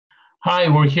Hi,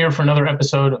 we're here for another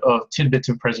episode of Tidbits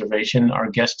of Preservation. Our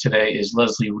guest today is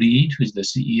Leslie Reid, who's the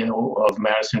CEO of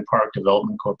Madison Park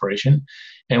Development Corporation.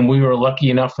 And we were lucky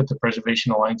enough at the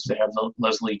Preservation Alliance to have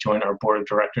Leslie join our board of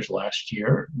directors last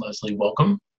year. Leslie,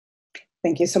 welcome.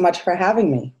 Thank you so much for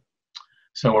having me.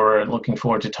 So we're looking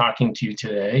forward to talking to you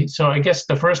today. So I guess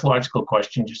the first logical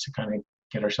question, just to kind of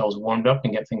get ourselves warmed up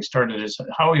and get things started, is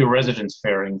how are your residents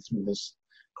faring through this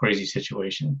crazy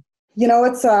situation?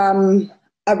 It's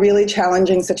a really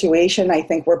challenging situation. I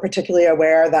think we're particularly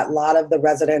aware that a lot of the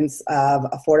residents of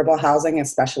affordable housing,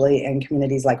 especially in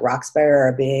communities like Roxbury,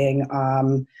 are being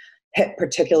hit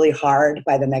particularly hard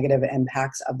by the negative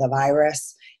impacts of the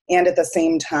virus. And at the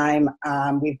same time,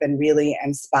 we've been really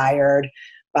inspired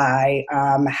by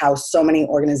how so many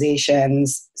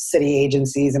organizations, city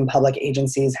agencies, and public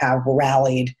agencies have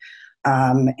rallied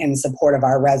in support of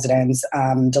our residents,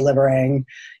 delivering,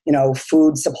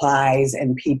 food supplies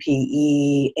and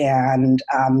PPE and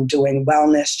doing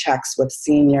wellness checks with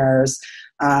seniors.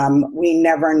 We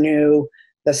never knew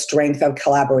the strength of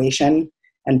collaboration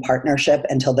and partnership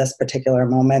until this particular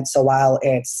moment. So while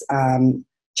it's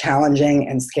challenging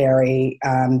and scary,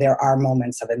 there are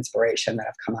moments of inspiration that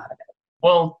have come out of it.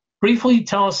 Well, briefly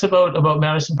tell us about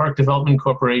Madison Park Development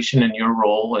Corporation and your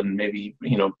role, and maybe,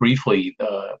 briefly,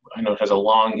 I know it has a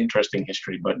long, interesting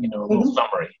history, but, a little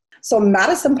summary. So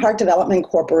Madison Park Development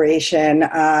Corporation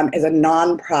is a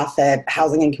nonprofit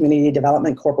housing and community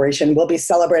development corporation. We'll be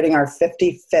celebrating our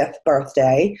 55th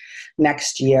birthday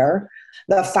next year.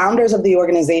 The founders of the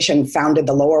organization founded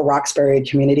the Lower Roxbury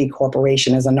Community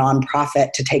Corporation as a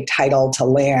nonprofit to take title to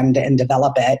land and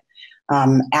develop it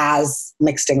as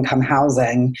mixed income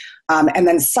housing, and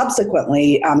then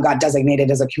subsequently got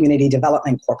designated as a community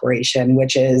development corporation,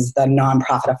 which is the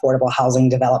nonprofit affordable housing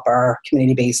developer,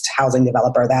 community-based housing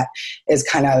developer that is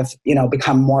kind of,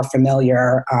 become more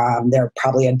familiar. There are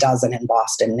probably a dozen in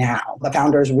Boston now. The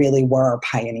founders really were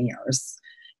pioneers.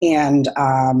 And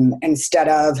instead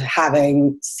of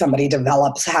having somebody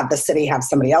have the city have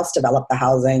somebody else develop the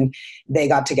housing, they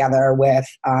got together with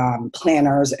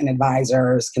planners and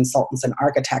advisors, consultants and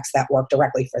architects that work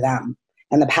directly for them.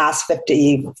 In the past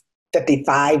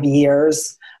 55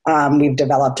 years, we've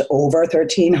developed over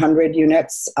 1,300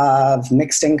 units of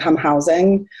mixed income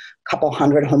housing, a couple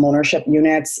hundred homeownership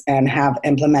units, and have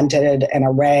implemented an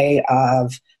array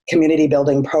of community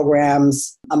building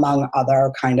programs, among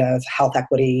other kind of health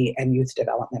equity and youth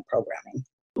development programming.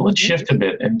 Let's shift a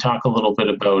bit and talk a little bit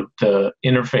about the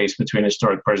interface between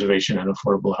historic preservation and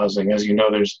affordable housing. As you know,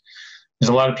 there's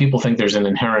a lot of people think there's an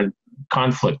inherent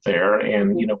conflict there.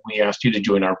 And, we asked you to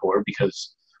join our board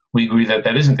because we agree that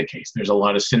that isn't the case. There's a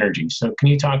lot of synergy. So can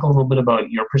you talk a little bit about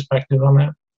your perspective on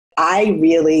that? I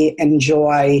really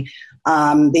enjoy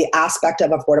the aspect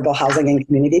of affordable housing and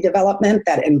community development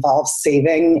that involves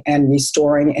saving and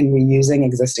restoring and reusing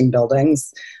existing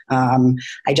buildings.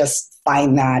 I just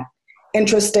find that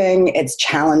interesting. It's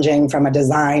challenging from a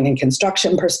design and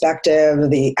construction perspective.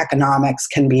 The economics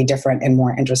can be different and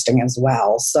more interesting as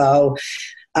well. So,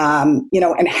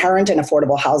 inherent in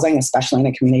affordable housing, especially in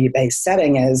a community-based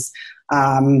setting, is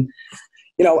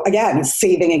again,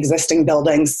 saving existing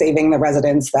buildings, saving the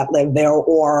residents that live there,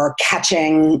 or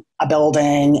catching a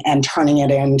building and turning it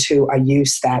into a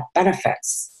use that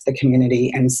benefits the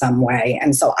community in some way.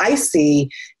 And so I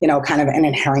see, kind of an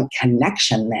inherent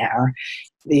connection there.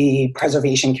 The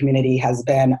preservation community has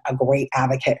been a great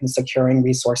advocate in securing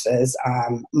resources,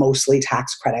 mostly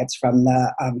tax credits from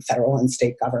the federal and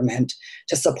state government,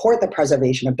 to support the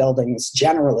preservation of buildings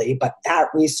generally. But that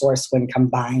resource, when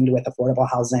combined with affordable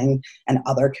housing and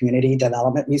other community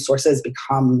development resources,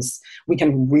 we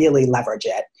can really leverage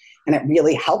it. And it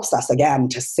really helps us, again,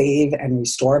 to save and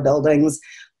restore buildings,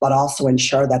 but also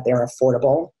ensure that they're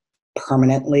affordable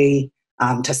permanently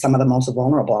to some of the most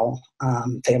vulnerable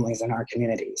families in our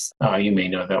communities. You may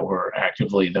know that we're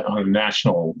actively, on a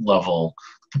national level,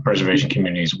 the preservation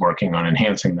community is working on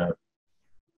enhancing the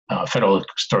federal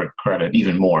historic credit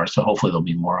even more. So hopefully there'll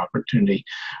be more opportunity.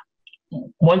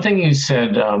 One thing you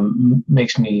said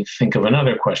makes me think of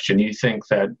another question. You think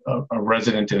that a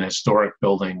resident in a historic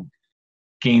building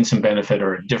gains some benefit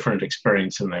or a different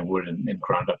experience than they would in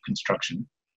ground-up construction?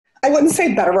 I wouldn't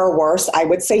say better or worse. I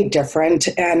would say different.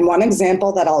 And one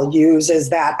example that I'll use is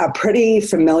that a pretty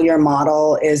familiar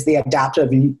model is the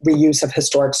adaptive reuse of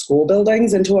historic school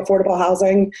buildings into affordable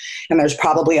housing. And there's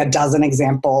probably a dozen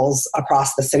examples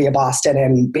across the city of Boston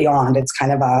and beyond. It's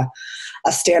kind of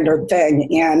a standard thing.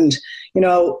 And,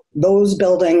 those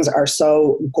buildings are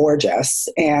so gorgeous.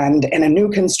 And in a new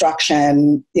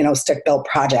construction, stick-built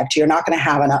project, you're not going to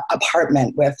have an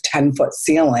apartment with 10-foot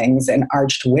ceilings and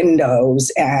arched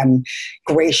windows and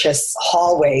gracious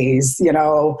hallways.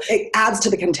 It adds to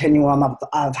the continuum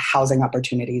of housing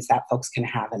opportunities that folks can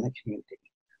have in the community.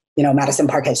 Madison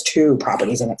Park has 2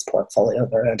 properties in its portfolio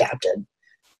that are adapted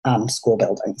school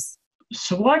buildings.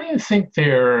 So why do you think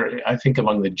I think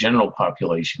among the general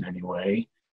population anyway,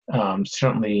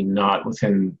 certainly not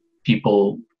within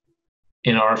people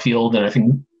in our field, and I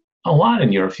think a lot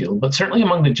in your field, but certainly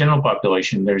among the general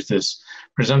population, there's this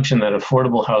presumption that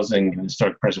affordable housing and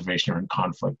historic preservation are in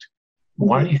conflict.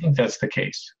 Why do you think that's the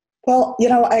case? Well,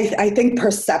 I think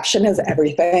perception is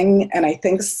everything. And I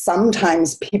think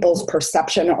sometimes people's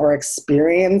perception or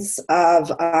experience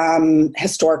of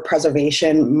historic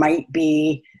preservation might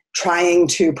be trying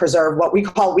to preserve what we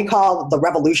call the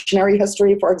revolutionary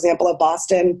history, for example, of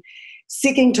Boston,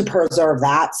 seeking to preserve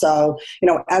that. So,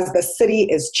 as the city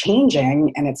is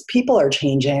changing and its people are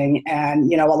changing,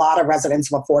 and, a lot of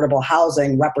residents of affordable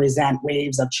housing represent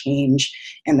waves of change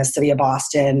in the city of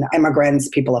Boston, immigrants,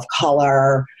 people of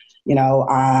color,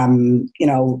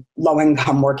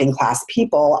 low-income working class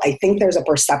people. I think there's a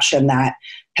perception that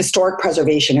historic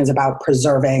preservation is about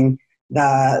preserving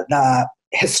the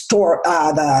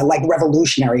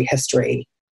revolutionary history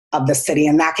of the city,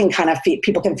 and that can kind of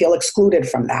people can feel excluded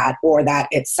from that, or that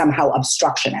it's somehow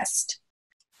obstructionist.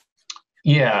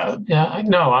 Yeah,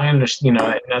 no, I understand.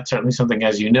 And that's certainly something,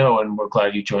 as you know, and we're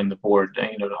glad you joined the board.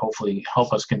 To hopefully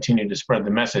help us continue to spread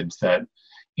the message that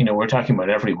we're talking about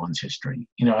everyone's history.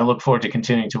 I look forward to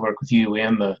continuing to work with you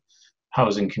and the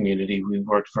housing community. We've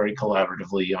worked very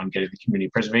collaboratively on getting the Community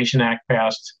Preservation Act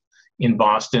passed in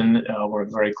Boston. Work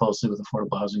very closely with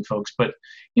affordable housing folks. But,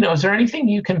 is there anything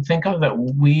you can think of that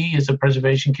we as a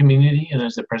preservation community and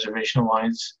as the Preservation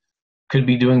Alliance could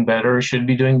be doing better, should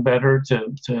be doing better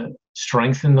to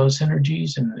strengthen those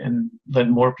synergies and let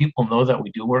more people know that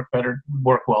we do work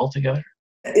well together?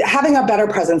 Having a better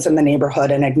presence in the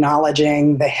neighborhood and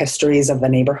acknowledging the histories of the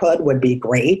neighborhood would be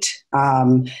great.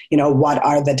 What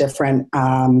are the different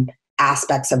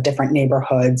aspects of different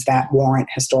neighborhoods that warrant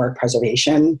historic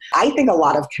preservation? I think a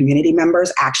lot of community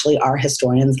members actually are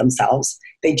historians themselves.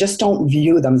 They just don't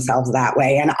view themselves that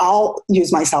way. And I'll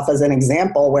use myself as an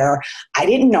example where I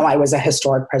didn't know I was a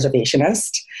historic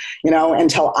preservationist,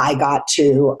 until I got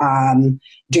to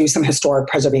do some historic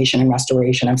preservation and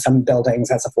restoration of some buildings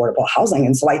as affordable housing.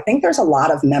 And so I think there's a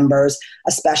lot of members,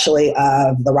 especially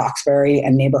of the Roxbury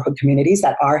and neighborhood communities,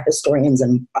 that are historians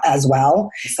as well.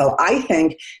 So I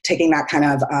think taking that kind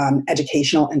of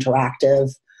educational, interactive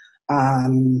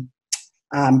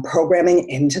programming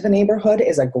into the neighborhood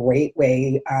is a great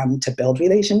way to build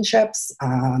relationships,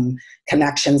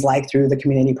 connections like through the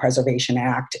Community Preservation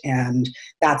Act. And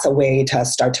that's a way to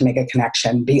start to make a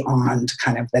connection beyond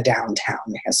kind of the downtown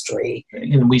history.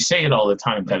 And we say it all the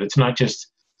time that it's not just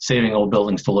saving old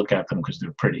buildings to look at them because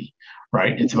they're pretty,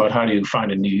 right? It's about how do you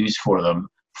find a new use for them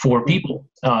for people,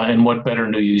 and what better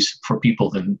new use for people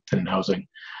than housing.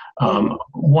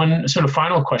 One sort of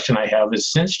final question I have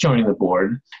is, since joining the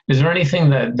board, is there anything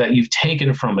that you've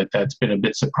taken from it that's been a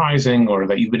bit surprising, or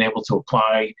that you've been able to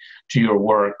apply to your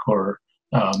work, or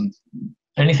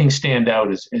anything stand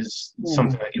out as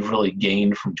something that you've really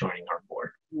gained from joining our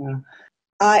board? Yeah.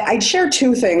 I'd share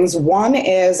 2 things. One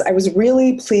is I was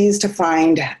really pleased to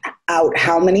find out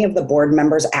how many of the board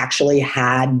members actually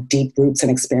had deep roots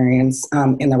and experience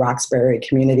in the Roxbury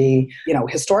community.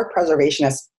 Historic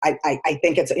preservationists, I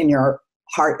think it's in your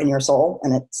heart and your soul,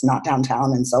 and it's not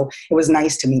downtown. And so it was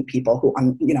nice to meet people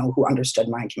who understood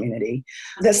my community.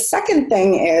 The second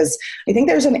thing is, I think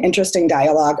there's an interesting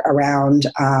dialogue around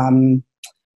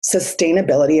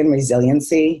sustainability and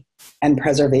resiliency and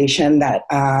preservation that,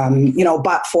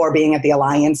 but for being at the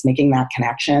Alliance, making that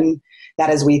connection, that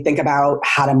as we think about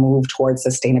how to move towards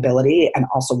sustainability and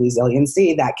also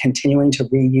resiliency, that continuing to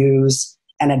reuse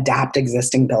and adapt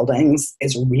existing buildings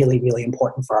is really, really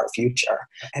important for our future.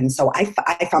 And so I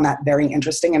found that very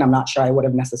interesting, and I'm not sure I would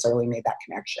have necessarily made that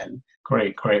connection.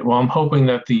 Great. Well, I'm hoping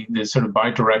that the sort of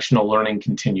bi-directional learning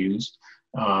continues.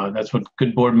 That's what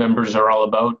good board members are all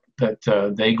about,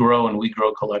 that they grow and we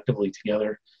grow collectively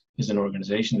together as an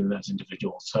organization and as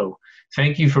individuals. So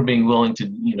thank you for being willing to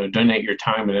donate your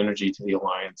time and energy to the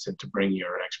Alliance and to bring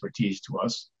your expertise to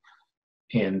us.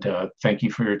 And thank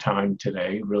you for your time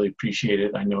today. Really appreciate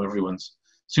it. I know everyone's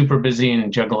super busy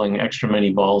and juggling extra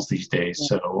many balls these days.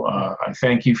 So I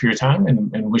thank you for your time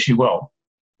and wish you well.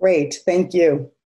 Great. Thank you.